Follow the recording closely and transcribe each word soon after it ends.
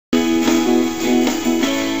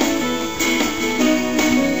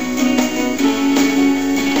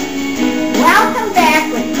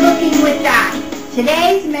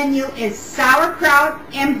Today's menu is sauerkraut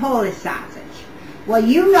and Polish sausage. Well,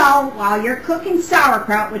 you know, while you're cooking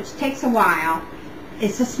sauerkraut, which takes a while,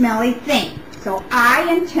 it's a smelly thing. So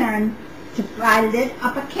I intend to lit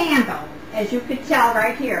up a candle, as you could tell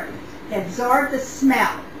right here, to absorb the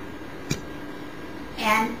smell.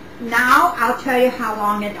 And now I'll tell you how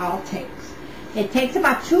long it all takes. It takes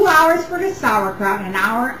about 2 hours for the sauerkraut, an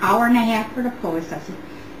hour, hour and a half for the Polish sausage.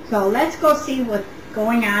 So let's go see what's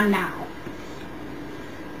going on now.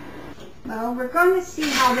 Well, we're going to see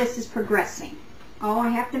how this is progressing. Oh, I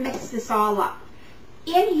have to mix this all up.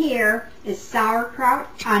 In here is sauerkraut,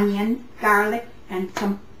 onion, garlic, and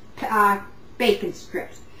some bacon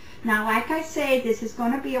strips. Now, like I say, this is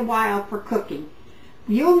going to be a while for cooking.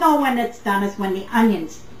 You'll know when it's done is when the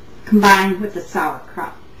onions combine with the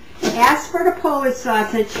sauerkraut. As for the Polish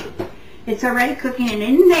sausage, it's already cooking, and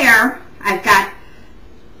in there I've got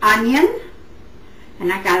onion,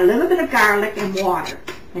 and I got a little bit of garlic and water.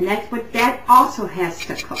 And that's what that also has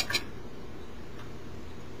to cook.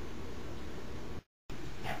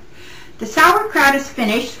 The sauerkraut is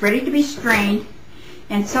finished, ready to be strained,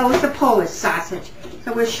 and so is the Polish sausage.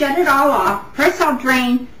 So we'll shut it all off. First I'll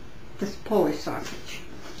drain this Polish sausage.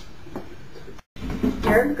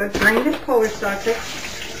 Here, go drain this Polish sausage.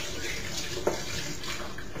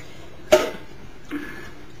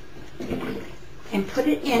 And put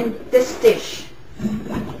it in this dish.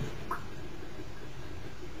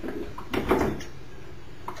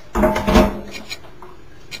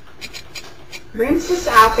 Rinse this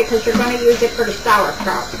out because you're going to use it for the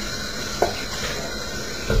sauerkraut.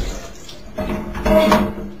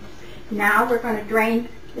 Now we're going to drain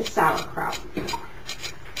the sauerkraut.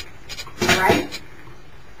 Alright?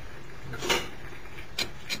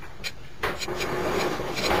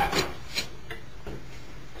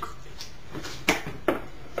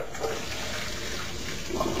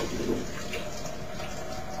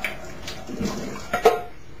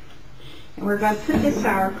 And we're going to put this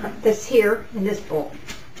sauerkraut, this here, in this bowl.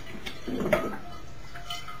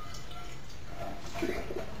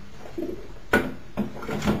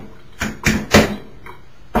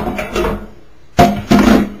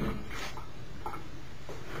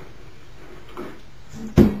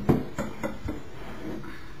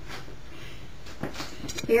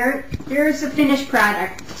 Here's the finished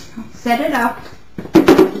product. Set it up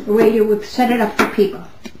the way you would set it up for people.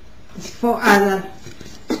 The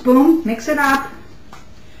spoon, mix it up,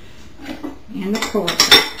 and the Polish.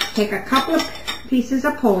 Take a couple of pieces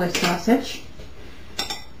of Polish sausage,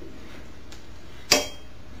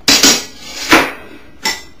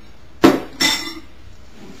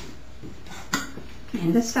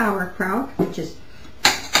 and the sauerkraut, which is,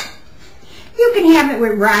 you can have it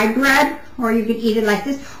with rye bread, or you can eat it like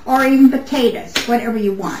this, or even potatoes, whatever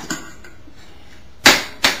you want.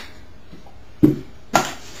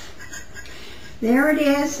 There it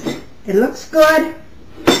is. It looks good,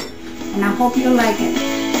 and I hope you like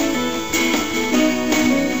it.